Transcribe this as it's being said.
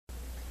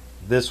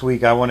This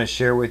week I want to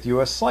share with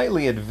you a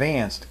slightly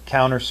advanced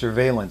counter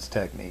surveillance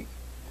technique.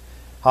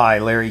 Hi,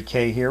 Larry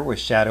K here with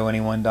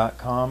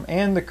ShadowAnyone.com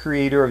and the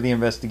creator of the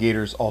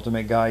Investigator's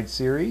Ultimate Guide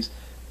series,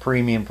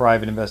 premium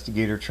private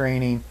investigator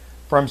training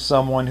from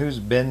someone who's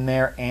been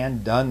there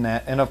and done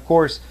that. And of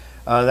course,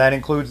 that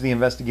includes the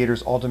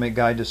Investigator's Ultimate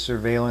Guide to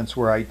Surveillance,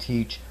 where I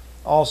teach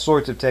all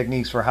sorts of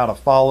techniques for how to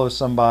follow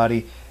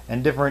somebody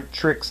and different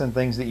tricks and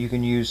things that you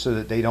can use so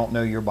that they don't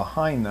know you're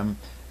behind them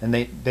and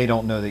they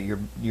don't know that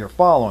you're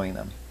following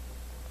them.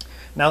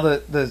 Now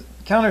the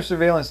counter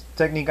surveillance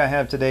technique I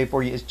have today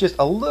for you is just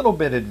a little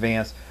bit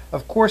advanced.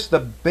 Of course,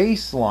 the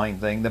baseline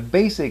thing, the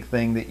basic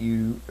thing that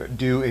you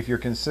do if you're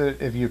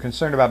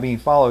concerned about being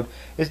followed,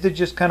 is to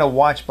just kind of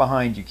watch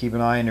behind you. Keep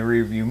an eye in the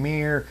rearview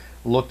mirror,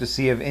 look to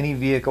see if any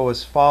vehicle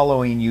is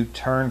following you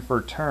turn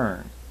for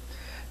turn.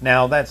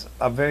 Now that's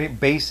a very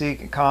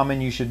basic, common,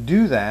 you should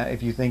do that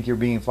if you think you're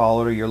being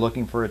followed or you're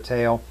looking for a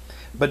tail.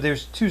 But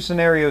there's two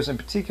scenarios in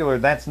particular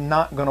that's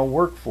not going to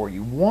work for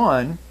you.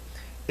 One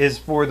is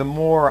for the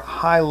more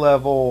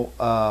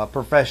high-level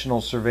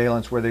professional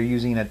surveillance where they're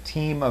using a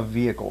team of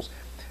vehicles,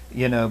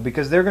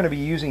 because they're going to be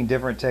using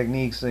different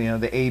techniques, the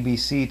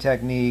ABC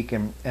technique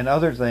and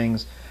other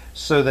things,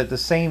 so that the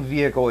same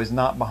vehicle is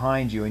not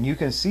behind you. And you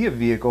can see a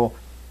vehicle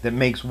that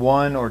makes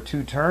one or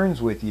two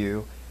turns with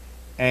you,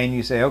 and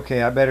you say,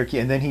 okay, I better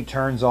keep, and then he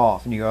turns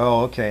off, and you go,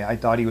 oh, okay, I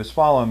thought he was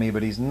following me,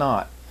 but he's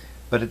not.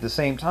 But at the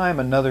same time,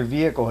 another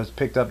vehicle has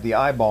picked up the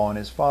eyeball and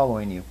is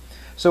following you.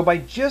 So by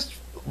just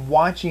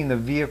watching the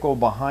vehicle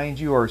behind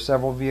you or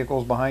several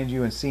vehicles behind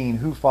you and seeing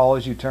who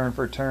follows you turn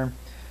for turn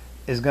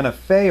is going to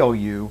fail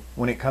you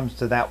when it comes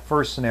to that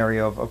first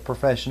scenario of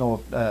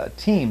professional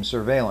team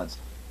surveillance.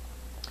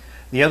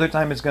 The other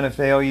time it's going to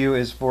fail you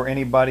is for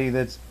anybody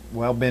that's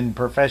been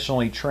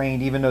professionally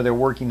trained, even though they're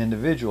working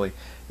individually,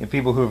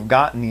 people who have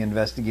gotten the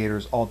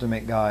Investigator's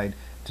Ultimate Guide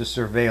to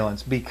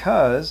Surveillance,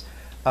 because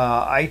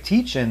I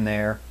teach in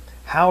there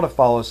how to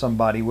follow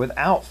somebody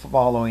without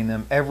following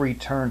them every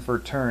turn for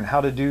turn, how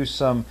to do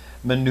some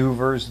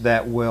maneuvers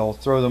that will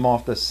throw them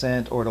off the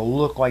scent or to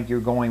look like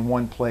you're going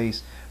one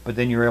place, but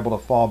then you're able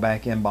to fall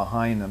back in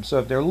behind them. So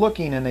if they're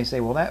looking and they say,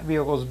 well, that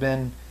vehicle's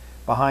been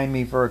behind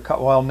me for a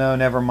couple, well, no,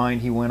 never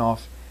mind, he went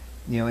off,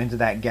 into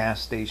that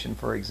gas station,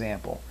 for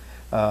example.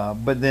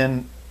 But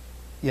then,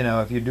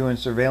 if you're doing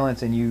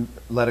surveillance and you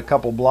let a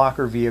couple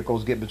blocker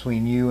vehicles get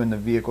between you and the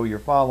vehicle you're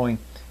following,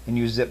 and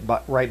you zip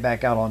right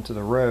back out onto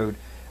the road,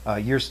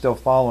 you're still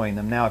following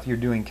them. Now, if you're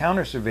doing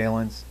counter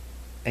surveillance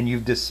and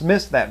you've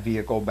dismissed that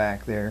vehicle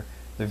back there,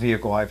 the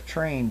vehicle I've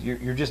trained,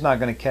 you're just not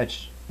going to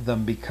catch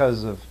them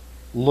because of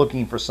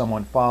looking for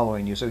someone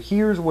following you. So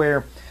here's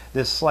where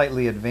this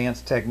slightly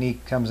advanced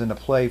technique comes into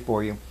play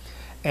for you.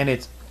 And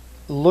it's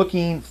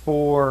looking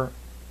for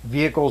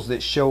vehicles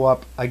that show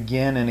up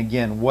again and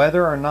again,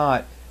 whether or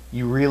not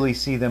you really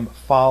see them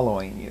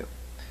following you.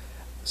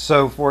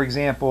 So, for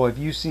example, if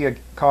you see a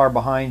car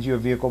behind you, a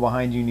vehicle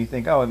behind you, and you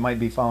think, oh, it might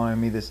be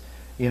following me,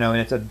 and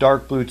it's a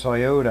dark blue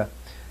Toyota,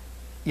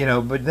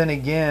 but then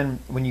again,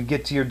 when you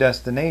get to your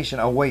destination,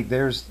 oh, wait,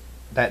 there's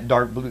that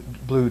dark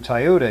blue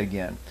Toyota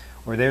again,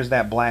 or there's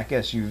that black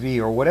SUV,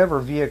 or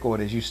whatever vehicle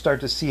it is, you start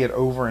to see it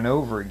over and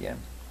over again.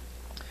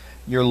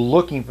 You're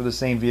looking for the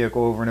same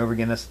vehicle over and over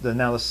again.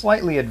 Now, the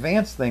slightly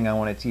advanced thing I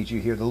want to teach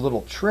you here, the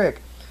little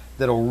trick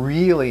that'll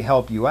really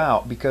help you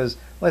out, because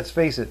let's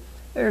face it,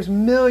 there's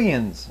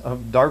millions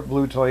of dark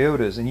blue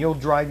Toyotas, and you'll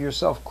drive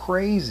yourself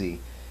crazy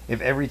if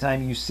every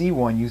time you see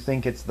one you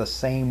think it's the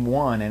same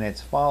one and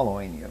it's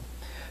following you.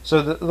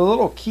 So the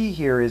little key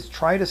here is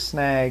try to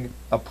snag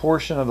a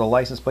portion of the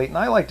license plate, and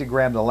I like to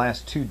grab the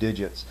last two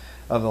digits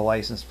of the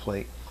license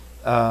plate.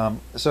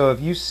 So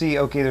if you see,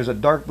 okay, there's a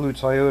dark blue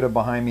Toyota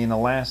behind me and the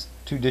last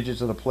two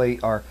digits of the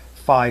plate are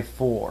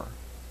 54.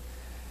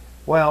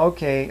 Well,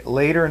 okay,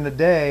 later in the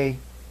day,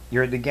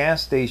 you're at the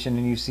gas station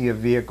and you see a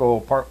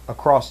vehicle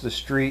across the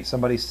street,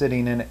 somebody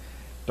sitting in it,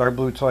 dark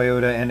blue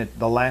Toyota, and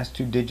the last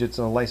two digits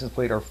of the license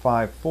plate are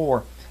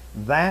 54.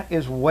 That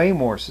is way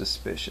more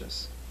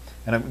suspicious.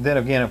 And then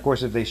again, of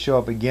course, if they show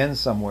up again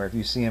somewhere, if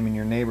you see them in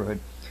your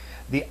neighborhood,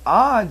 the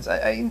odds,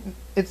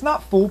 it's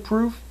not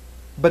foolproof,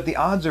 but the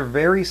odds are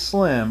very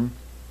slim.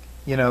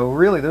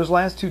 Really, those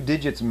last two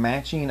digits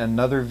matching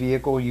another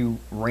vehicle you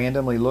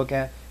randomly look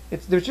at,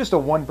 there's just a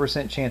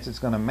 1% chance it's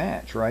going to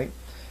match, right?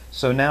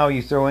 So now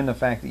you throw in the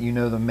fact that you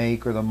know the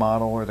make or the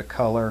model or the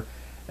color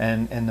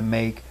and the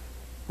make,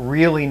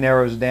 really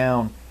narrows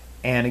down.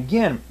 And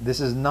again, this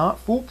is not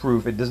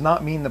foolproof. It does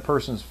not mean the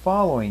person's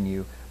following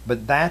you,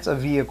 but that's a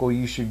vehicle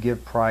you should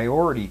give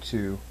priority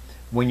to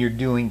when you're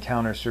doing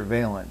counter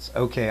surveillance.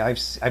 Okay,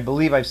 I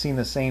believe I've seen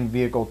the same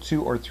vehicle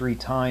 2 or 3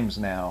 times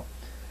now.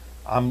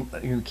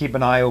 You keep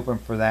an eye open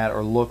for that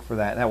or look for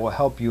that. That will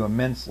help you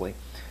immensely,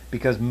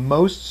 because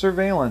most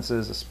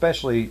surveillances,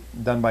 especially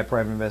done by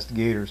private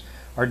investigators,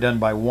 are done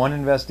by one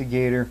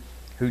investigator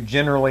who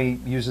generally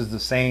uses the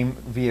same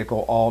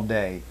vehicle all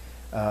day.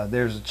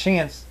 There's a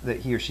chance that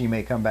he or she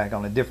may come back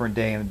on a different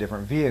day in a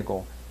different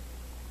vehicle,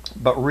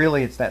 but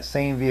really it's that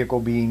same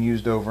vehicle being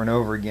used over and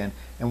over again.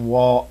 And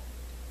while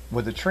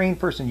with a trained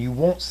person, you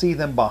won't see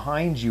them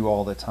behind you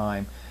all the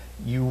time.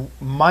 You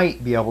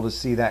might be able to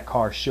see that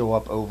car show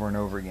up over and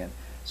over again.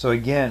 So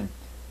again,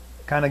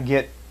 kind of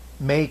get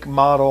make,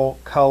 model,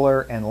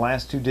 color, and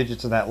last two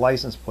digits of that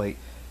license plate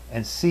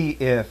and see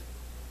if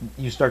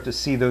you start to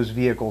see those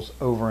vehicles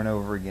over and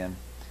over again.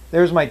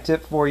 There's my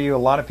tip for you. A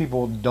lot of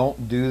people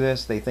don't do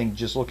this. They think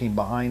just looking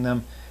behind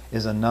them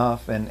is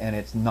enough, and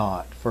it's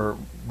not for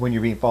when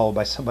you're being followed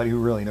by somebody who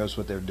really knows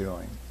what they're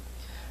doing.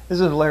 This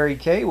is Larry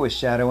K with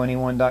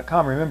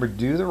ShadowAnyone.com. Remember,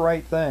 do the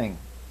right thing,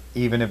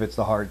 even if it's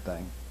the hard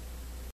thing.